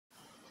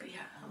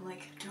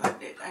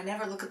I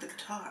never look at the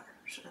guitar.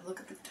 Should I look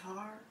at the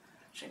guitar?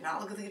 Should I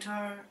not look at the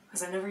guitar?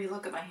 Because I never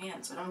look at my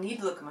hand, so I don't need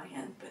to look at my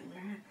hand. But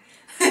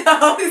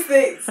all these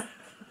things.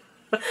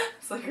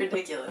 It's like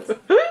ridiculous.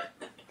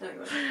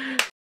 Anyway.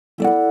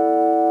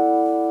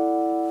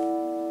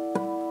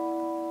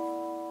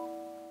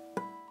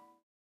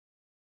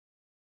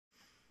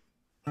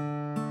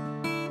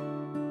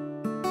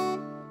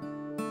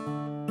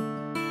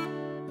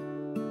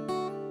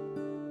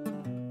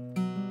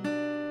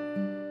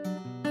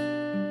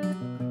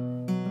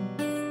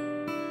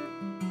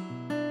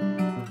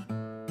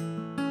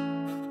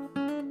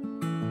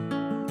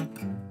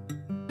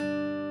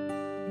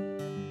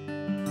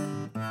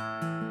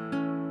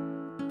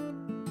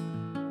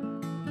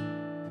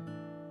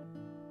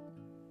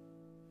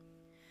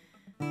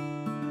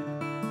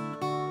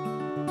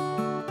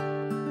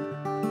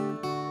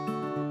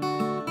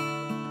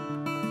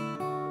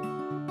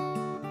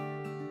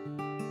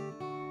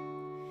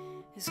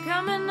 It's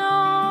coming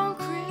on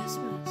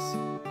Christmas,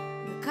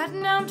 we're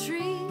cutting down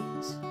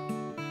trees,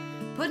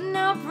 putting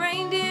up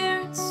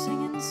reindeer and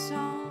singing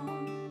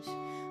songs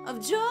of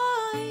joy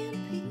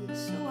and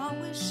peace. Oh, I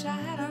wish I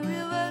had a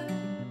river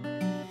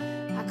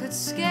I could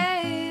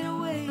skate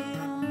away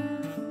on,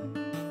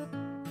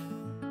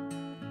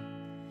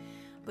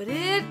 but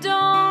it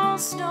don't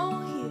snow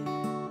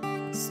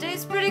here, it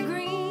stays pretty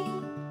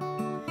green.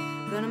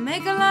 Gonna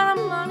make a lot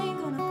of money,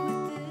 gonna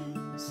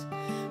quit this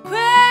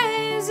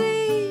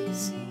crazy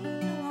scene.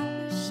 Oh, I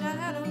wish I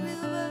had a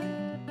river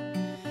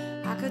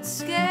I could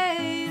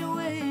skate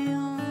away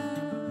on.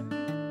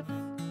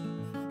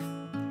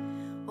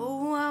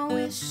 Oh, I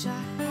wish I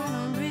had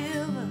a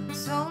river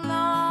so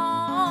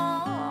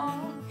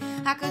long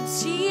I could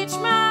teach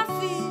my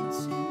feet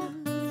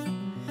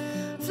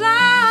to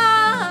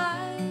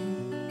fly.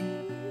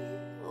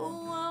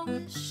 Oh, I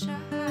wish I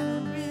had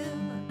a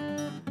river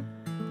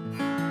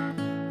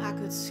I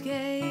could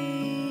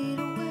skate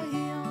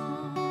away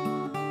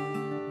on.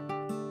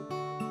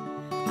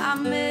 I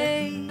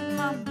made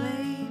my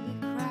baby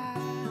cry.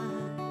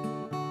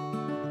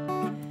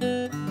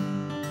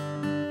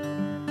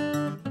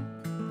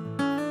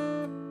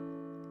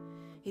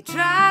 He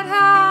tried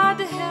hard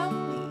to help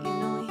me, you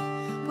know, he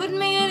put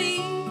me at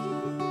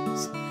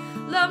ease,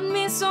 loved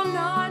me so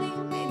naughty,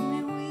 made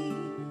me weak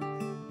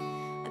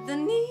at the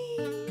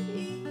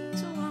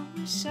knees. Oh, I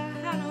wish I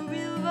had a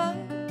river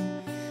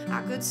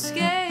I could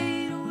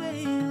skate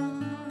away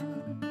on,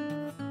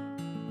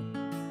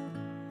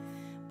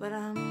 but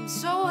I'm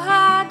so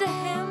hard to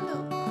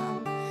handle,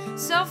 I'm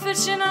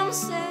selfish and I'm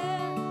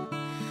sad.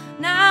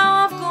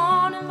 Now I've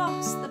gone and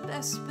lost the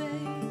best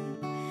babe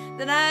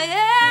that I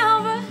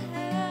ever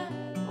had.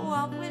 Oh,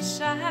 I wish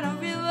I had a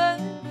river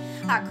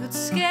I could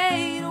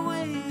skate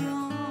away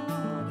on.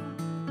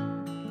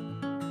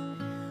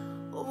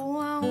 Oh,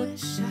 I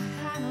wish I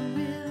had a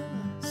river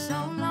so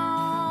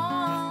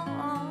long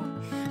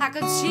I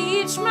could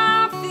teach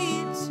my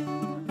feet to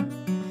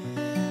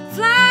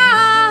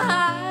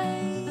fly.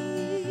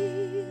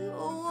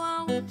 Oh,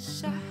 I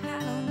wish I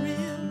had a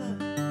river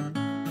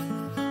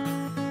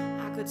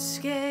I could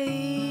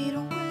skate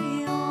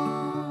away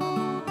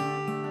on.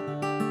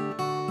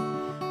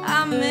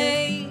 I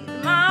made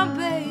my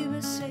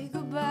baby say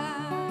goodbye.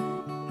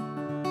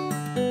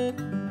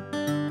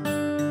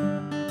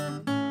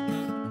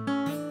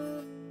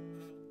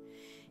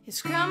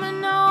 It's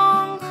coming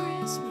on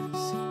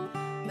Christmas,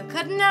 they're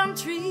cutting down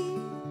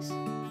trees,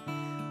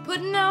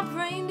 putting up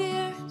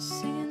reindeer and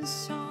singing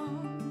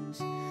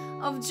songs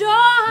of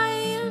joy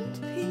and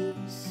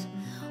peace.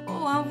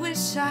 Oh, I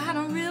wish I had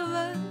a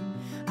river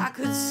I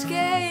could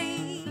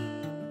skate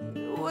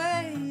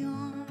away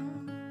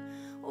on.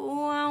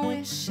 Oh, I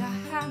wish I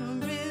had a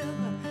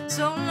river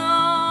so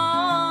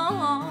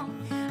long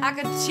I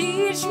could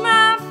teach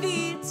my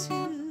feet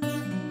to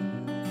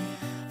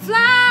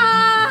fly.